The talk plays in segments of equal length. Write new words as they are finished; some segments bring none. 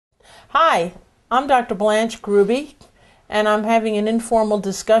Hi, I'm Dr. Blanche Grube, and I'm having an informal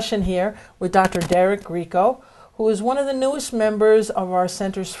discussion here with Dr. Derek Grieco, who is one of the newest members of our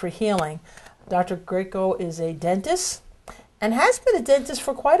Centers for Healing. Dr. Grieco is a dentist and has been a dentist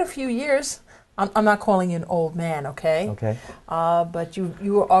for quite a few years. I'm not calling you an old man, okay? Okay. But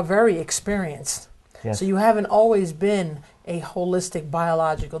you are very experienced. Yes. So you haven't always been a holistic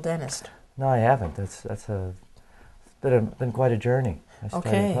biological dentist. No, I haven't. It's been quite a journey. I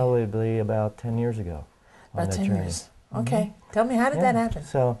started probably about 10 years ago. About 10 journey. years. Okay. Tell me, how did that happen?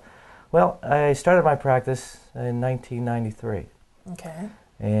 So, well, I started my practice in 1993. Okay.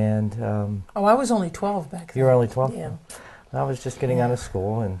 And I was only 12 back then. you were only 12? Yeah. I was just getting out of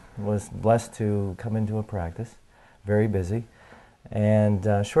school and was blessed to come into a practice, very busy. And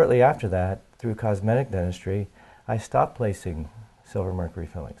shortly after that, through cosmetic dentistry, I stopped placing silver mercury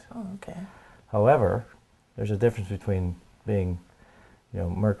fillings. Oh, okay. However, there's a difference between being,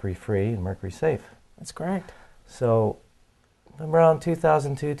 mercury-free and mercury-safe. That's correct. So around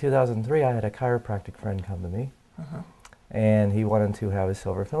 2002, 2003, I had a chiropractic friend come to me, and he wanted to have his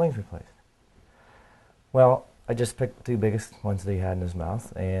silver fillings replaced. Well, I just picked the two biggest ones that he had in his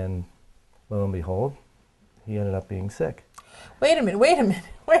mouth, and lo and behold, he ended up being sick. Wait a minute.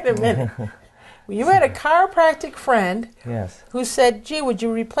 You had a chiropractic friend Yes. who said, gee, would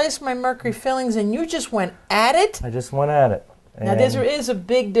you replace my mercury fillings? And you just went at it? I just went at it. Now, there is a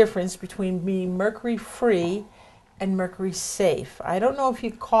big difference between being mercury-free and mercury-safe. I don't know if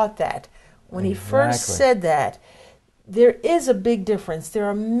you caught that. When he first said that, there is a big difference. There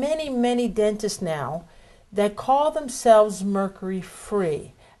are many, many dentists now that call themselves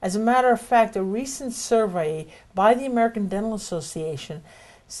mercury-free. As a matter of fact, a recent survey by the American Dental Association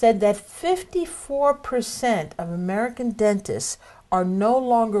said that 54% of American dentists are no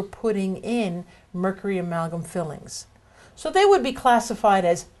longer putting in mercury amalgam fillings. So they would be classified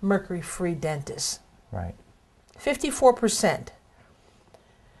as mercury-free dentists. Right. 54%.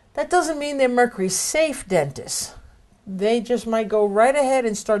 That doesn't mean they're mercury-safe dentists. They just might go right ahead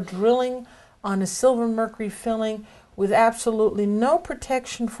and start drilling on a silver mercury filling with absolutely no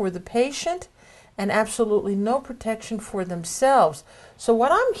protection for the patient and absolutely no protection for themselves. So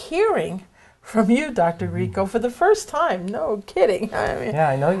what I'm hearing from you, Dr. Grieco, for the first time, no kidding. I mean, yeah,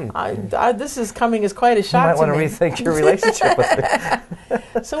 I know you. This is coming as quite a shock to me. You might want to rethink your relationship with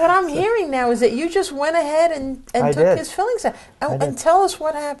me. So what I'm hearing now is that you just went ahead and took his fillings out. And tell us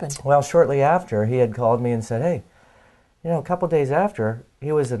what happened. Well, shortly after, he had called me and said, hey, a couple days after,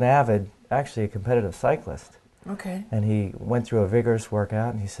 he was an avid, actually a competitive cyclist. Okay. And he went through a vigorous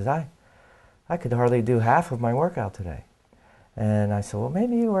workout, and he said, I could hardly do half of my workout today. And I said, well,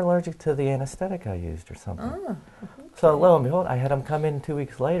 maybe you were allergic to the anesthetic I used or something. Okay. So lo and behold, I had him come in 2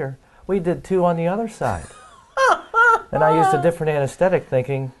 weeks later. We did 2 on the other side. And I used a different anesthetic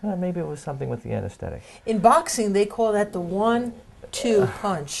thinking, maybe it was something with the anesthetic. In boxing, they call that the 1-2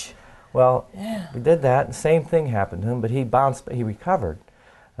 punch. Well, we did that, and same thing happened to him, but he recovered.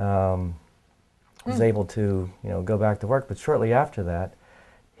 Was able to, go back to work, but shortly after that,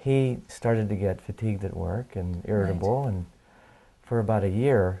 he started to get fatigued at work and irritable, and for about a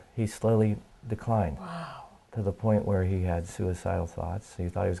year, he slowly declined. Wow. To the point where he had suicidal thoughts. He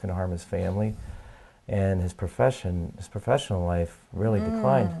thought he was going to harm his family, and his professional life really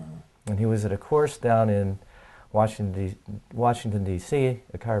declined. And he was at a course down in Washington, D.C.,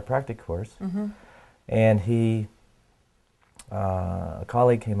 a chiropractic course, and a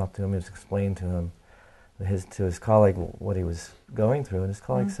colleague came up to him. He was explaining to his colleague what he was going through, and his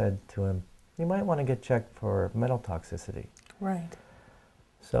colleague said to him, you might want to get checked for metal toxicity. Right.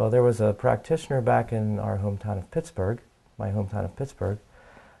 So there was a practitioner back in our hometown of Pittsburgh, my hometown of Pittsburgh,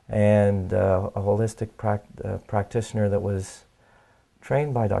 and a holistic practitioner that was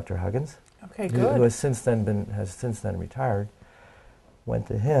trained by Dr. Huggins. Okay, good. Who has since then retired, went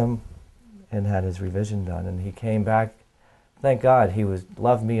to him and had his revision done, and he came back. Thank God he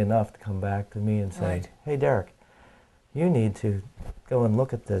loved me enough to come back to me and say, hey, Derek, you need to go and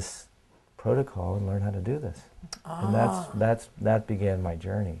look at this protocol and learn how to do this. And that began my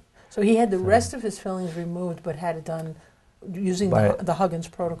journey. So he had the rest of his fillings removed, but had it done using the Huggins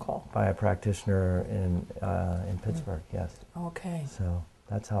Protocol. By a practitioner in Pittsburgh, yes. Okay. So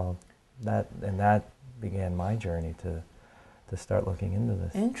that's how that began my journey to start looking into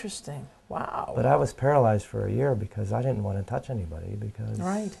this. Interesting. Wow. But I was paralyzed for a year because I didn't want to touch anybody because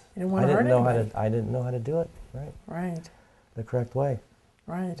you didn't want to hurt anybody. I didn't know how to do it right the correct way.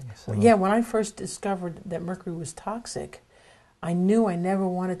 Right. So, yeah, when I first discovered that mercury was toxic, I knew I never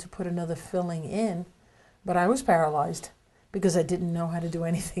wanted to put another filling in, but I was paralyzed because I didn't know how to do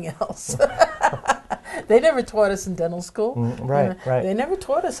anything else. They never taught us in dental school. Right, right. They never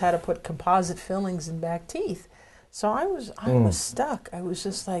taught us how to put composite fillings in back teeth. So I was stuck. I was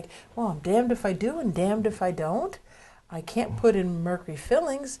just like, well, I'm damned if I do and damned if I don't. I can't put in mercury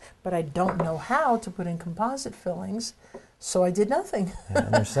fillings, but I don't know how to put in composite fillings, so I did nothing. Yeah,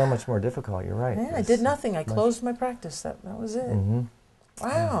 and they're so much more difficult, you're right. Yeah, I did nothing. I closed my practice. That was it. Mm-hmm.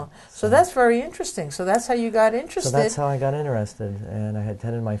 Wow. Yeah, so that's very interesting. So that's how you got interested. So that's how I got interested, and I had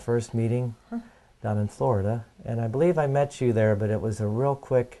attended my first meeting down in Florida, and I believe I met you there, but it was a real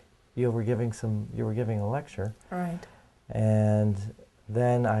quick, you were giving a lecture. Right. And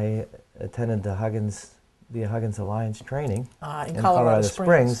then I attended the Huggins Alliance training in Colorado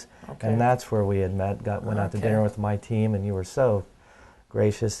Springs. Okay. And that's where we had met, went out to dinner with my team, and you were so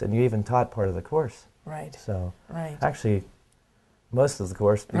gracious, and you even taught part of the course. Right. So, right. Actually, most of the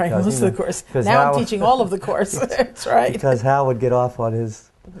course. Because, right, most of the course. Now I'm teaching all of the course. That's right. Because Hal would get off on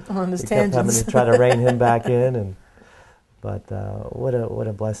his tangents. Kept having to try to rein him back in, but what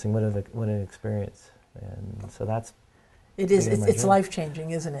a blessing, what an experience, and so that's. It's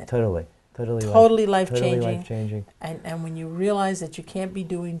life-changing, isn't it? Totally life-changing. And when you realize that you can't be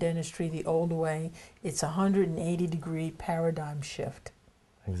doing dentistry the old way, it's a 180-degree paradigm shift.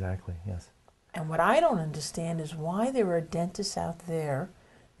 Exactly, yes. And what I don't understand is why there are dentists out there,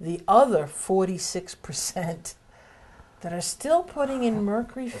 the other 46%, that are still putting in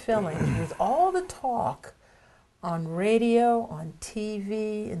mercury fillings with all the talk on radio, on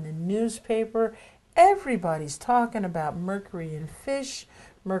TV, in the newspaper. Everybody's talking about mercury in fish,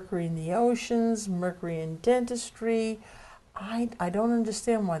 mercury in the oceans, mercury in dentistry. I don't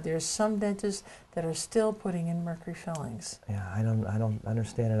understand why there's some dentists that are still putting in mercury fillings. Yeah, I don't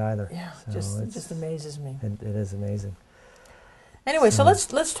understand it either. Yeah, so it just amazes me. It is amazing. Anyway, so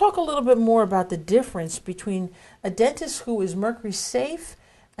let's talk a little bit more about the difference between a dentist who is mercury safe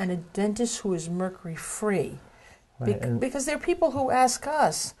and a dentist who is mercury free. Right, Because there are people who ask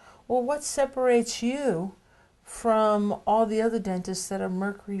us, well, what separates you from all the other dentists that are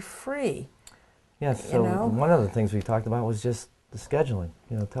mercury free? Yes, so one of the things we talked about was just the scheduling.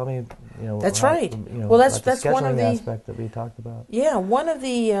 Tell me, That's right. Well, that's one of the aspect that we talked about. Yeah, one of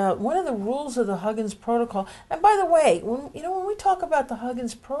the rules of the Huggins Protocol. And by the way, when we talk about the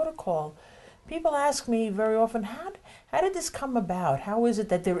Huggins Protocol, people ask me very often, how did this come about? How is it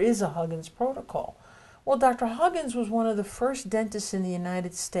that there is a Huggins Protocol? Well, Dr. Huggins was one of the first dentists in the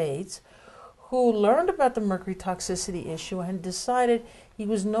United States who learned about the mercury toxicity issue and decided he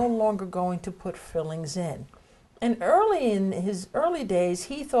was no longer going to put fillings in. And early in his early days,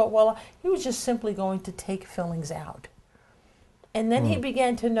 he thought, well, he was just simply going to take fillings out. And then he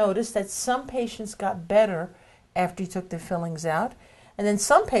began to notice that some patients got better after he took the fillings out. And then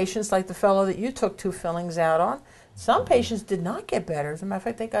some patients, like the fellow that you took 2 fillings out on, some patients did not get better. As a matter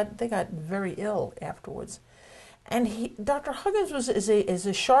of fact, they got very ill afterwards. And Dr. Huggins is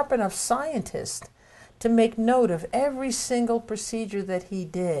a sharp enough scientist to make note of every single procedure that he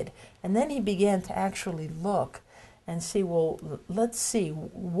did. And then he began to actually look and see, well, let's see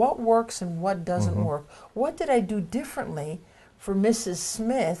what works and what doesn't work. What did I do differently for Mrs.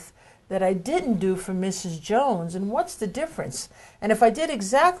 Smith that I didn't do for Mrs. Jones, and what's the difference? And if I did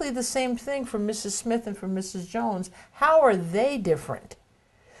exactly the same thing for Mrs. Smith and for Mrs. Jones, how are they different?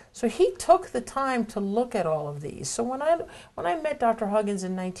 So he took the time to look at all of these. So when I met Dr. Huggins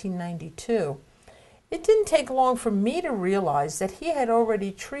in 1992, it didn't take long for me to realize that he had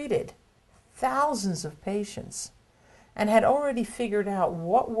already treated thousands of patients and had already figured out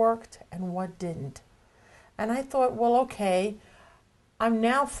what worked and what didn't. And I thought, well, okay, I'm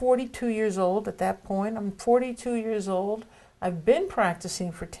now 42 years old at that point. I'm 42 years old. I've been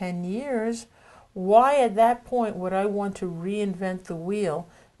practicing for 10 years. Why at that point would I want to reinvent the wheel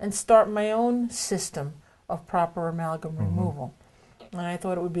and start my own system of proper amalgam removal? And I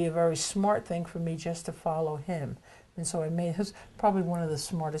thought it would be a very smart thing for me just to follow him. And so it was probably one of the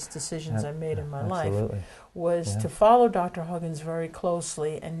smartest decisions I made in my life, was to follow Dr. Huggins very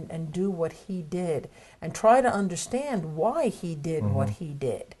closely and do what he did and try to understand why he did what he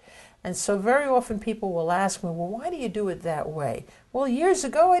did. And so very often people will ask me, well, why do you do it that way? Well, years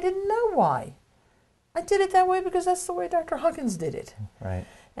ago I didn't know why. I did it that way because that's the way Dr. Huggins did it. Right.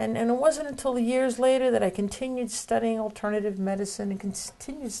 And it wasn't until years later that I continued studying alternative medicine and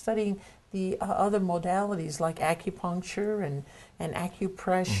continued studying the other modalities like acupuncture and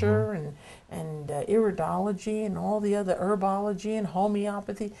acupressure and iridology and all the other herbology and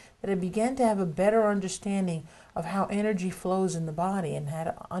homeopathy, that I began to have a better understanding of how energy flows in the body and how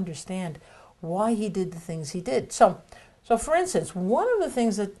to understand why he did the things he did. So for instance, one of the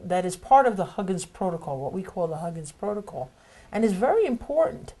things that is part of the Huggins Protocol, what we call the Huggins Protocol, and is very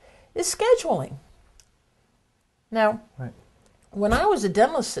important, is scheduling. Now, Right. when I was a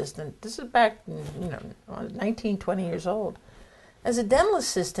dental assistant, this is back, I was 19, 20 years old. As a dental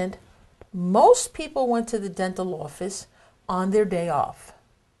assistant, most people went to the dental office on their day off.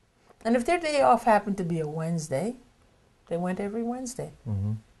 And if their day off happened to be a Wednesday, they went every Wednesday.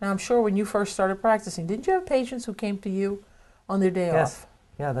 Mm-hmm. Now, I'm sure when you first started practicing, didn't you have patients who came to you on their day Yes. off?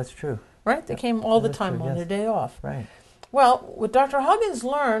 Yeah, that's true. Right? They came all the That's time true, on yes. their day off. Right. Well, what Dr. Huggins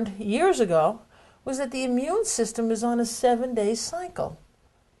learned years ago was that the immune system is on a 7-day cycle.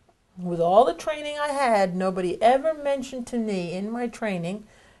 With all the training I had, nobody ever mentioned to me in my training,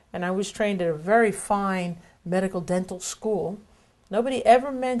 and I was trained at a very fine medical dental school, nobody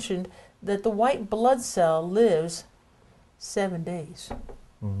ever mentioned that the white blood cell lives 7 days.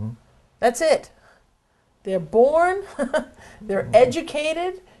 Mm-hmm. That's it. They're born, they're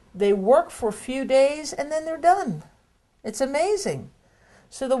educated, they work for a few days, and then they're done. It's amazing.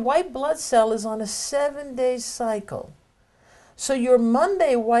 So the white blood cell is on a 7-day cycle. So your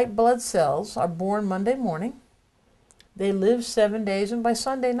Monday white blood cells are born Monday morning. They live 7 days, and by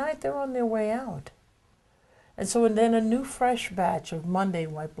Sunday night, they're on their way out. And so then a new fresh batch of Monday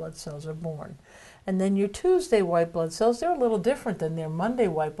white blood cells are born. And then your Tuesday white blood cells, they're a little different than their Monday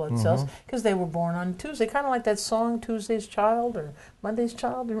white blood cells because they were born on Tuesday. Kind of like that song, Tuesday's Child or Monday's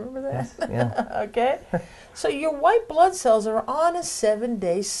Child. Do you remember that? Yes. Yeah. Okay? So your white blood cells are on a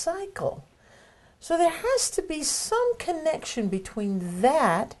 7-day cycle. So there has to be some connection between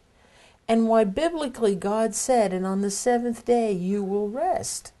that and why biblically God said, and on the 7th day you will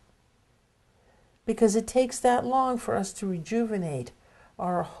rest. Because it takes that long for us to rejuvenate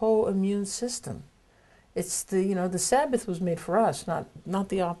our whole immune system. It's the Sabbath was made for us, not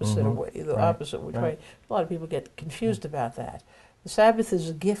the opposite way. The Right. opposite way. Right. A lot of people get confused about that. The Sabbath is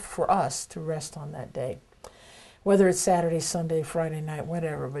a gift for us to rest on that day, whether it's Saturday, Sunday, Friday night,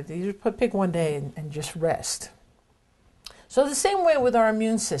 whatever. But you just pick one day and just rest. So the same way with our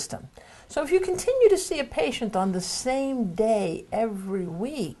immune system. So if you continue to see a patient on the same day every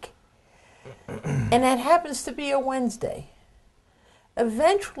week, and that happens to be a Wednesday,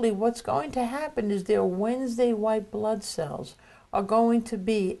 eventually what's going to happen is their Wednesday white blood cells are going to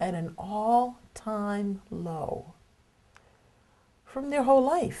be at an all-time low from their whole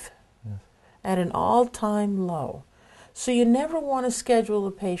life. Yes. At an all-time low. So you never want to schedule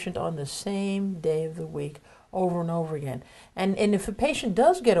a patient on the same day of the week over and over again. And if a patient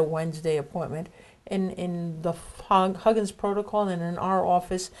does get a Wednesday appointment in the Huggins Protocol and in our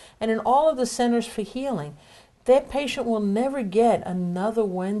office and in all of the centers for healing, that patient will never get another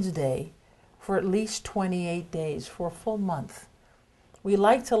Wednesday for at least 28 days, for a full month. We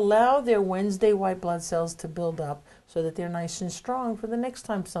like to allow their Wednesday white blood cells to build up so that they're nice and strong for the next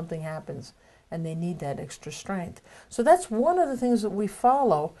time something happens and they need that extra strength. So that's one of the things that we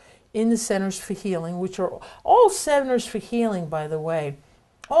follow in the Centers for Healing, which are all Centers for Healing, by the way.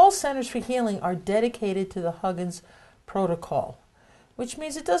 All Centers for Healing are dedicated to the Huggins Protocol, which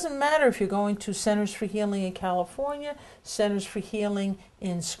means it doesn't matter if you're going to Centers for Healing in California, Centers for Healing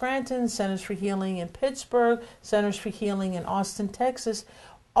in Scranton, Centers for Healing in Pittsburgh, Centers for Healing in Austin, Texas.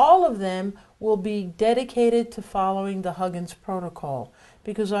 All of them will be dedicated to following the Huggins Protocol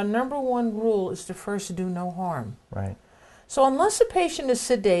because our number one rule is to first do no harm. Right. So unless a patient is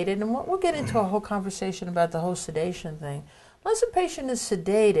sedated, and we'll get into a whole conversation about the whole sedation thing, unless a patient is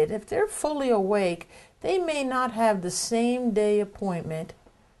sedated, if they're fully awake, they may not have the same day appointment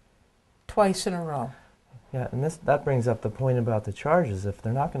twice in a row. Yeah, and that brings up the point about the charges. If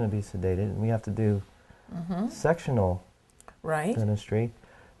they're not going to be sedated and we have to do sectional Right? dentistry,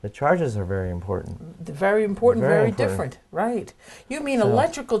 the charges are very important. Very important, Very very important. different. Right. You mean So,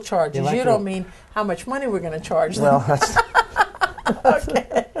 electrical charges. You don't mean how much money we're going to charge them. Well, that's,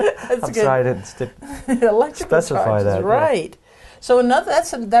 Okay. That's I'm good. sorry I didn't Electrical specify charges, that, yeah. right. So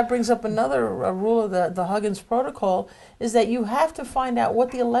that brings up another rule of the Huggins Protocol, is that you have to find out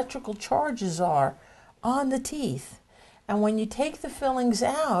what the electrical charges are on the teeth. And when you take the fillings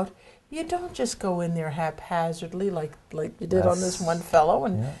out, you don't just go in there haphazardly like you did on this one fellow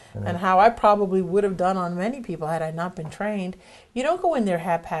and how I probably would have done on many people had I not been trained. You don't go in there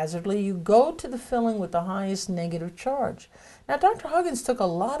haphazardly. You go to the filling with the highest negative charge. Now, Dr. Huggins took a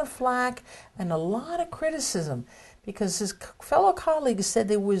lot of flack and a lot of criticism because his fellow colleagues said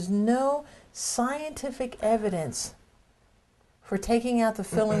there was no scientific evidence for taking out the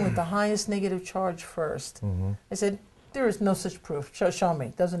filling with the highest negative charge first. I said, there is no such proof. Show me.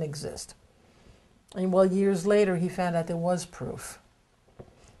 It doesn't exist. And well, years later, he found out there was proof.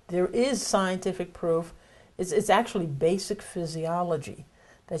 There is scientific proof. It's actually basic physiology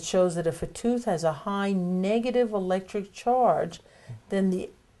that shows that if a tooth has a high negative electric charge, then the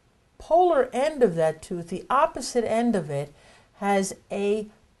polar end of that tooth, the opposite end of it, has a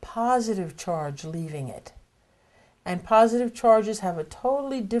positive charge leaving it. And positive charges have a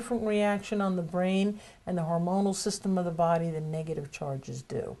totally different reaction on the brain and the hormonal system of the body than negative charges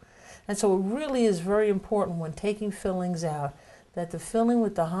do. And so it really is very important when taking fillings out that the filling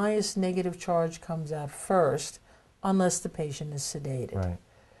with the highest negative charge comes out first, unless the patient is sedated. Right.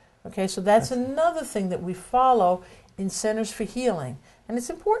 Okay, so that's another thing that we follow in Centers for Healing. And it's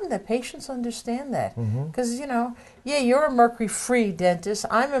important that patients understand that. Because, you know, yeah, you're a mercury-free dentist,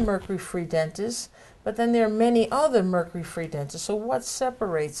 I'm a mercury-free dentist, but then there are many other mercury-free dentists. So what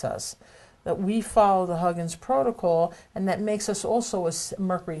separates us? That we follow the Huggins Protocol, and that makes us also a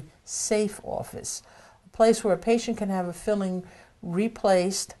mercury-safe office. A place where a patient can have a filling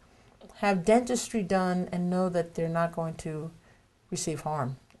replaced, have dentistry done, and know that they're not going to receive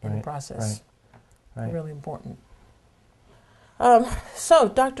harm in the process. Right. Really important. So,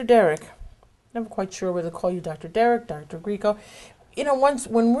 Dr. Derek, never quite sure whether to call you Dr. Derek, Dr. Grieco. You know,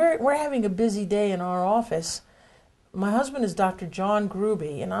 when we're having a busy day in our office, my husband is Dr. John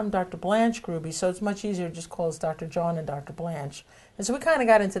Grube, and I'm Dr. Blanche Grube, so it's much easier to just call us Dr. John and Dr. Blanche. And so we kind of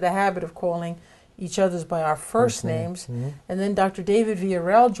got into the habit of calling each other's by our first names. And then Dr. David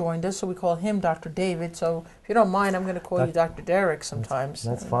Villarreal joined us, so we call him Dr. David. So if you don't mind, I'm going to call you Dr. Derek sometimes.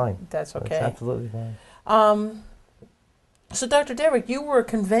 That's fine. That's okay. That's absolutely fine. So Dr. Derek, you were a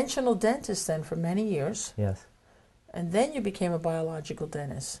conventional dentist then for many years. Yes. And then you became a biological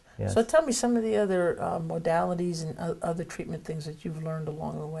dentist. Yes. So tell me some of the other modalities and other treatment things that you've learned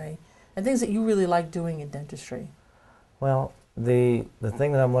along the way, and things that you really like doing in dentistry. Well, the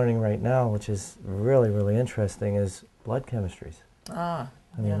thing that I'm learning right now, which is really, really interesting, is blood chemistries. I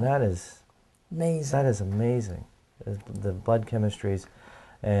mean, that is amazing. That is amazing. The blood chemistries,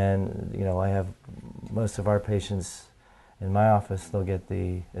 and you know, I have most of our patients in my office. They'll get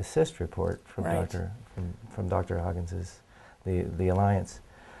the assist report from from Dr. Huggins's, the Alliance,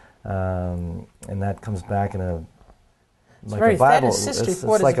 and that comes back in a like a Bible. It's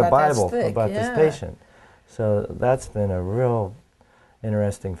like a Bible about this patient. So that's been a real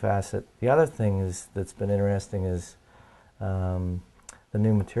interesting facet. The other thing that's been interesting is the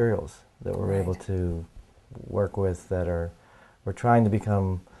new materials that we're able to work with that we're trying to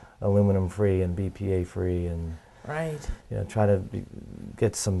become aluminum free and BPA free, and you know, try to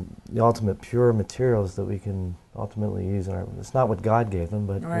get the ultimate pure materials that we can ultimately use in our. It's not what God gave them,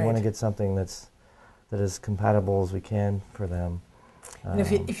 but we want to get something that is as compatible as we can for them. And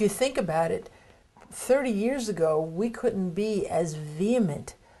if you think about it, 30 years ago we couldn't be as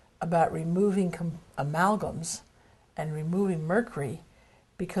vehement about removing amalgams and removing mercury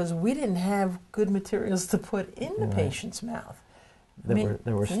because we didn't have good materials to put in the patient's mouth. That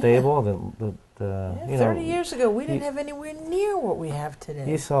were stable. You know, 30 years ago, we didn't have anywhere near what we have today.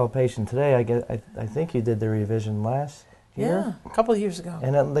 You saw a patient today. I think you did the revision last year. Yeah, a couple of years ago.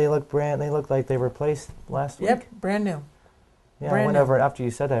 And they look like they were placed last week. Yep, brand new. Yeah, after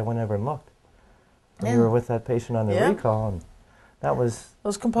you said that, I went over and looked. And you were with that patient on the recall, and that was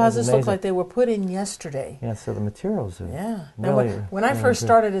those composites looked like they were put in yesterday. Yeah, so the materials are Really, now, when I first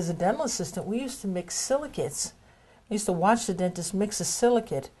started as a dental assistant, we used to mix silicates. I used to watch the dentist mix a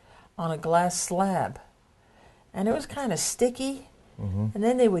silicate on a glass slab, and it was kind of sticky, and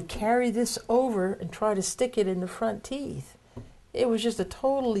then they would carry this over and try to stick it in the front teeth. It was just a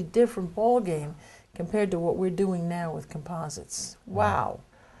totally different ball game compared to what we're doing now with composites. Wow.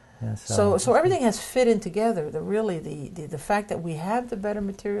 Yeah, so everything has fit in together. The fact that we have the better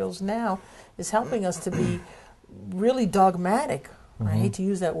materials now is helping us to be really dogmatic. I hate to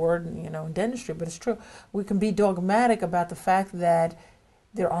use that word, you know, in dentistry, but it's true. We can be dogmatic about the fact that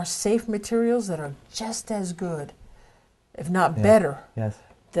there are safe materials that are just as good, if not better,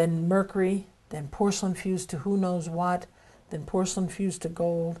 than mercury, than porcelain fused to who knows what, than porcelain fused to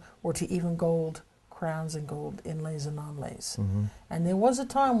gold, or to even gold crowns and gold inlays and onlays. And there was a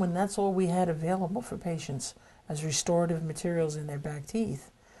time when that's all we had available for patients as restorative materials in their back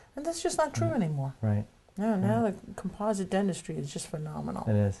teeth. And that's just not true anymore. Right. No, now the composite dentistry is just phenomenal.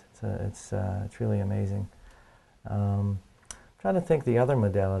 It is. It's really amazing. Trying to think the other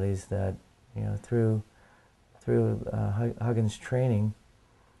modalities that, you know, through Huggins training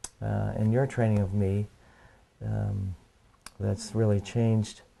and your training of me, that's really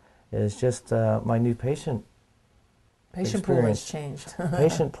changed is just my new patient pool has changed.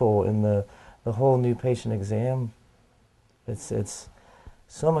 Patient pool in the whole new patient exam. It's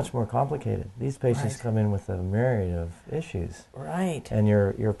so much more complicated. These patients come in with a myriad of issues. Right. And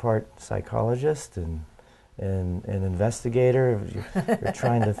you're part psychologist and investigator. You're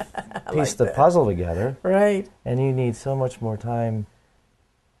trying to piece the puzzle together. Right. And you need so much more time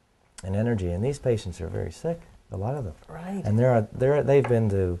and energy. And these patients are very sick, a lot of them. Right. And they've been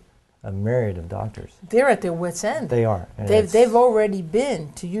to a myriad of doctors. They're at their wits' end. They are. They've already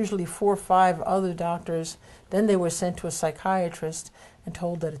been to usually 4 or 5 other doctors. Then they were sent to a psychiatrist and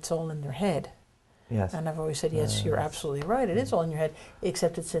told that it's all in their head. Yes. And I've always said, yes, you're absolutely right. It is all in your head,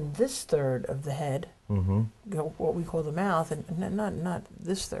 except it's in this third of the head, what we call the mouth, and not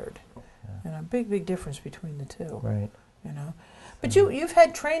this third. Yeah. Big difference between the two. Right. But you've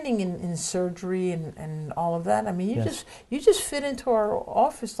had training in surgery and all of that. I mean, you just fit into our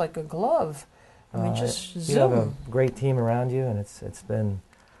office like a glove. I mean, just zoom. You have a great team around you, and it's been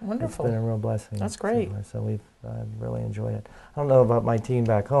wonderful. It's been a real blessing. That's great. So I've really enjoyed it. I don't know about my team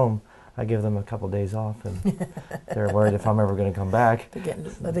back home. I give them a couple of days off, and they're worried if I'm ever going to come back.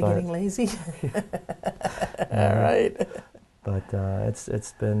 Are they getting lazy? All right. But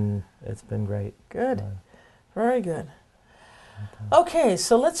it's been great. Good. Very good. Okay,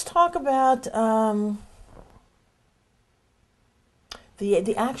 so let's talk about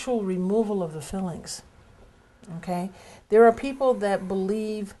the actual removal of the fillings. Okay, there are people that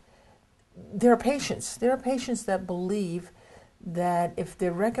believe. There are patients that believe that if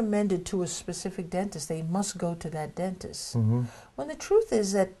they're recommended to a specific dentist, they must go to that dentist. When the truth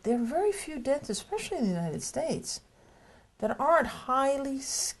is that there are very few dentists, especially in the United States, that aren't highly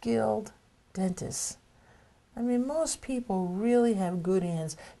skilled dentists. I mean, most people really have good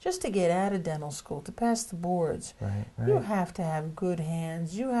hands. Just to get out of dental school, to pass the boards, right. You have to have good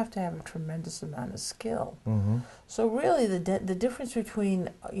hands. You have to have a tremendous amount of skill. So really, the difference between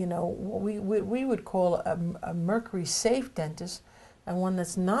what we would call a mercury safe dentist and one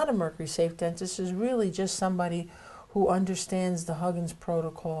that's not a mercury safe dentist is really just somebody who understands the Huggins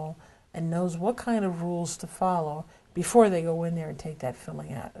Protocol and knows what kind of rules to follow before they go in there and take that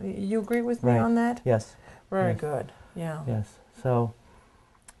filling out. You agree with me on that? Yes. Very good. Yeah. Yes. So,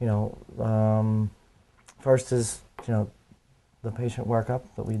 first is the patient workup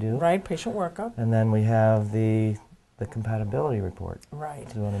that we do. Right. Patient workup. And then we have the compatibility report. Right.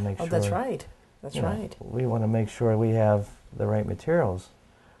 We want to make sure. That's right. That's right. We want to make sure we have the right materials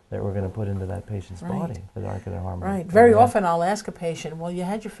that we're going to put into that patient's body that aren't going to harm them. Right. Very often I'll ask a patient, well, you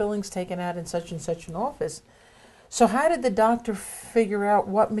had your fillings taken out in such and such an office. So how did the doctor figure out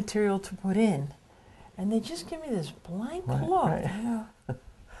what material to put in? And they just give me this blank look. Right.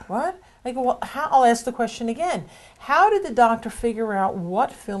 What? I go, well, I'll ask the question again. How did the doctor figure out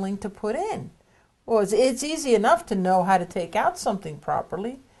what filling to put in? Well, it's easy enough to know how to take out something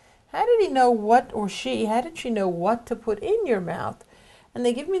properly. How did he know how did she know what to put in your mouth? And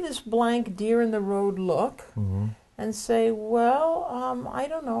they give me this blank deer in the road look and say, well, I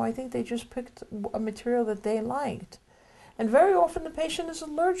don't know. I think they just picked a material that they liked. And very often the patient is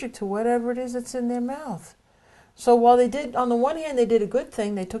allergic to whatever it is that's in their mouth. So while they did, on the one hand, they did a good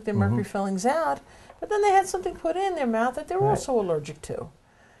thing, they took their mercury fillings out, but then they had something put in their mouth that they were also allergic to.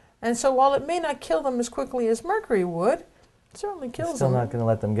 And so while it may not kill them as quickly as mercury would, it certainly kills them. It's still not going to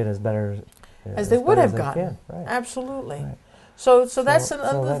let them get as they would have gotten. Right. Absolutely. Right. So that's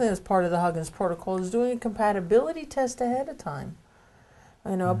another thing that's part of the Huggins Protocol is doing a compatibility test ahead of time.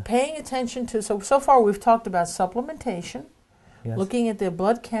 Paying attention to, so far we've talked about supplementation, looking at their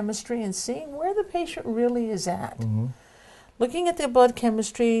blood chemistry and seeing where the patient really is at. Looking at their blood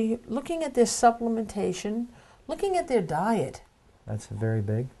chemistry, looking at their supplementation, looking at their diet. That's a very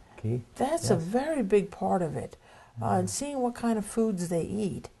big key. That's a very big part of it. And seeing what kind of foods they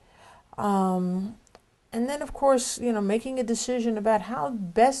eat. And then, of course, making a decision about how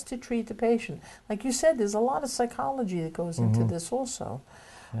best to treat the patient. Like you said, there's a lot of psychology that goes into this also.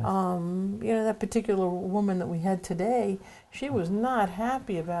 Yes. That particular woman that we had today, she was not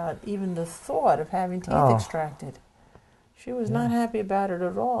happy about even the thought of having teeth extracted. She was not happy about it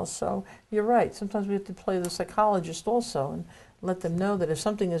at all. So you're right. Sometimes we have to play the psychologist also and let them know that if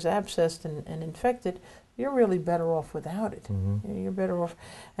something is abscessed and infected, you're really better off without it. You're better off.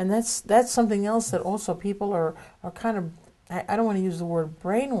 And that's something else that also people are kind of, I don't want to use the word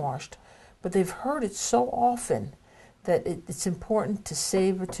brainwashed, but they've heard it so often that it's important to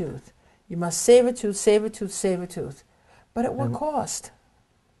save a tooth. You must save a tooth, save a tooth, save a tooth. But at what cost?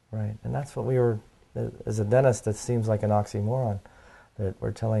 Right. And that's what we were, as a dentist, that seems like an oxymoron, that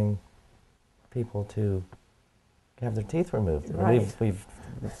we're telling people to have their teeth removed. Right. We've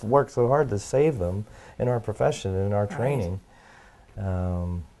worked so hard to save them in our profession and in our training.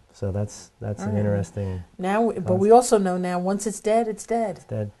 So that's an interesting. But we also know now once it's dead, it's dead. It's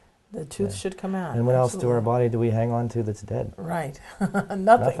dead. The tooth should come out. And what else to our body do we hang on to that's dead? Right.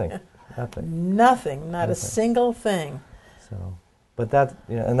 Nothing. Nothing. Not a single thing. So, but that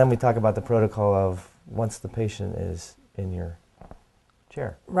and then we talk about the protocol of once the patient is in your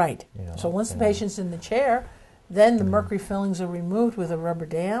chair. Right. You know, So once the patient's in the chair, then the mercury fillings are removed with a rubber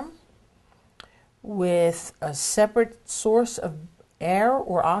dam, with a separate source of air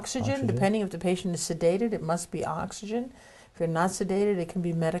or oxygen, depending if the patient is sedated. It must be oxygen. If they're not sedated, it can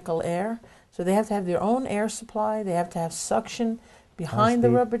be medical air. So they have to have their own air supply. They have to have suction behind the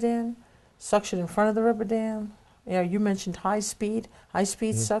rubber dam, suction in front of the rubber dam. Yeah, you mentioned high speed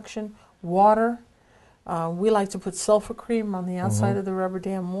suction, water. We like to put sulfur cream on the outside of the rubber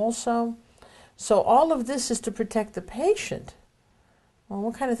dam also. So all of this is to protect the patient. Well,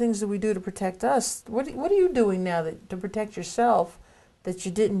 what kind of things do we do to protect us? What are you doing now to protect yourself that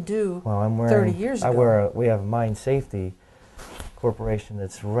you didn't do 30 years ago? We have a mine safety corporation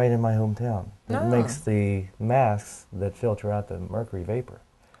that's right in my hometown. It makes the masks that filter out the mercury vapor.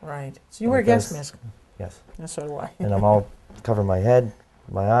 Right. So you wear a gas mask? Yes. And so do I. And I'm all cover my head,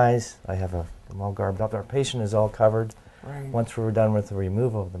 my eyes. I'm all garbed up. Our patient is all covered. Right. Once we're done with the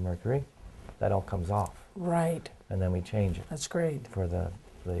removal of the mercury, that all comes off. Right. And then we change it. That's great. For the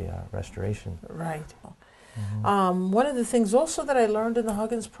restoration. Right. One of the things also that I learned in the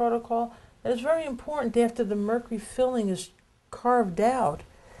Huggins Protocol, that it's very important after the mercury filling is carved out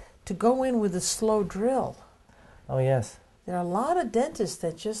to go in with a slow drill. Oh, yes. There are a lot of dentists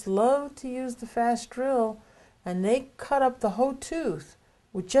that just love to use the fast drill, and they cut up the whole tooth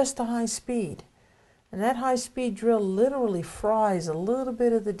with just a high speed. And that high-speed drill literally fries a little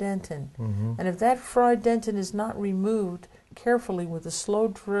bit of the dentin. And if that fried dentin is not removed carefully with a slow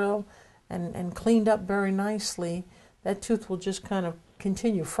drill and cleaned up very nicely, that tooth will just kind of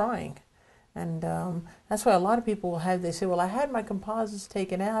continue frying. And that's why a lot of people will they say, well, I had my composites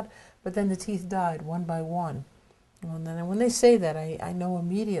taken out, but then the teeth died one by one. And then when they say that, I know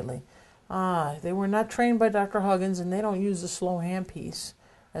immediately, they were not trained by Dr. Huggins, and they don't use the slow handpiece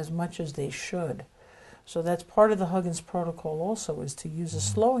as much as they should. So that's part of the Huggins Protocol also, is to use a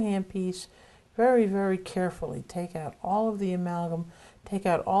slow handpiece very, very carefully. Take out all of the amalgam, take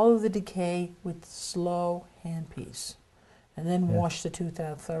out all of the decay with slow handpiece, and then wash the tooth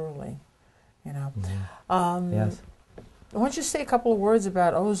out thoroughly. You know. Yes. Why don't you say a couple of words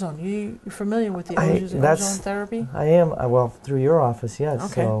about ozone? You're familiar with the ozone therapy? I am. Well, through your office,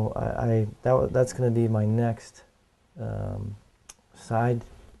 yes. Okay. So that's going to be my next side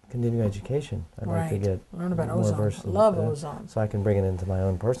continuing education. I'd like to get learn about more ozone. versed in Love ozone. so I can bring it into my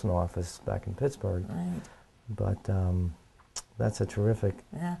own personal office back in Pittsburgh. Right. But that's a terrific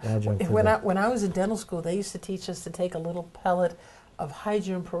adjunct. When I was in dental school, they used to teach us to take a little pellet of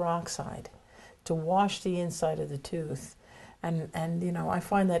hydrogen peroxide to wash the inside of the tooth. And you know, I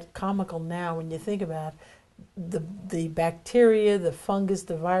find that comical now when you think about the bacteria, the fungus,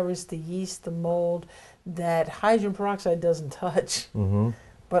 the virus, the yeast, the mold, that hydrogen peroxide doesn't touch.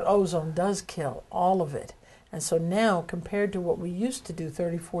 But ozone does kill all of it. And so now, compared to what we used to do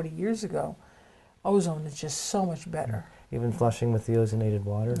 30, 40 years ago, ozone is just so much better. Even flushing with the ozonated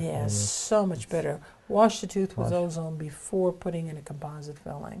water? Yes, so much better. Wash the tooth with ozone before putting in a composite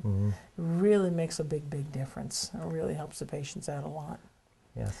filling. It really makes a big, big difference. It really helps the patients out a lot.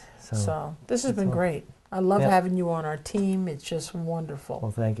 Yes. So this has been great. I love having you on our team. It's just wonderful.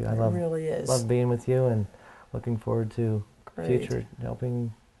 Well, thank you. It really is. Love being with you, and looking forward to future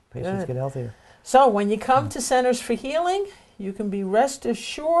helping patients get healthier. So when you come to Centers for Healing, you can be rest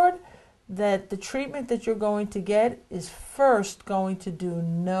assured that the treatment that you're going to get is first going to do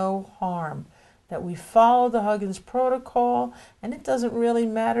no harm. That we follow the Huggins Protocol, and it doesn't really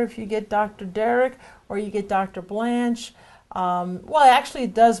matter if you get Dr. Derek or you get Dr. Blanche. Well, actually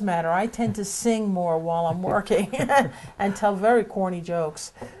it does matter. I tend to sing more while I'm working and tell very corny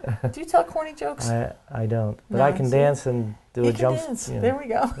jokes. Do you tell corny jokes? I don't, but I can dance and do a jump. Dance. There we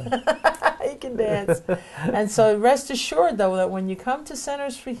go. You can dance. And so rest assured, though, that when you come to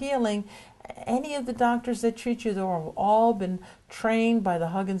Centers for Healing, any of the doctors that treat you, they have all been trained by the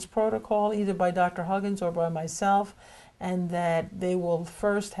Huggins Protocol, either by Dr. Huggins or by myself, and that they will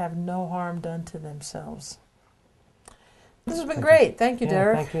first have no harm done to themselves. This has been great. Thank you,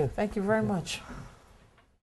 Derek. Thank you. Thank you very much.